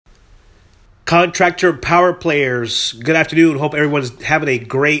Contractor power players, good afternoon. Hope everyone's having a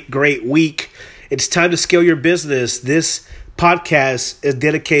great week. It's time to scale your business. This podcast is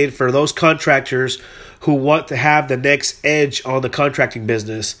dedicated for those contractors who want to have the next edge on the contracting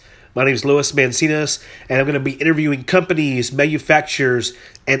business. My name is Luis Mancinas, and I'm going to be interviewing companies, manufacturers,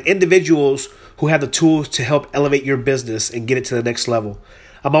 and individuals who have the tools to help elevate your business and get it to the next level.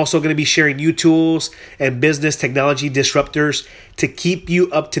 I'm also going to be sharing new tools and business technology disruptors to keep you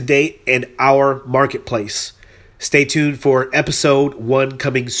up to date in our marketplace. Stay tuned for episode 1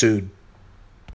 coming soon.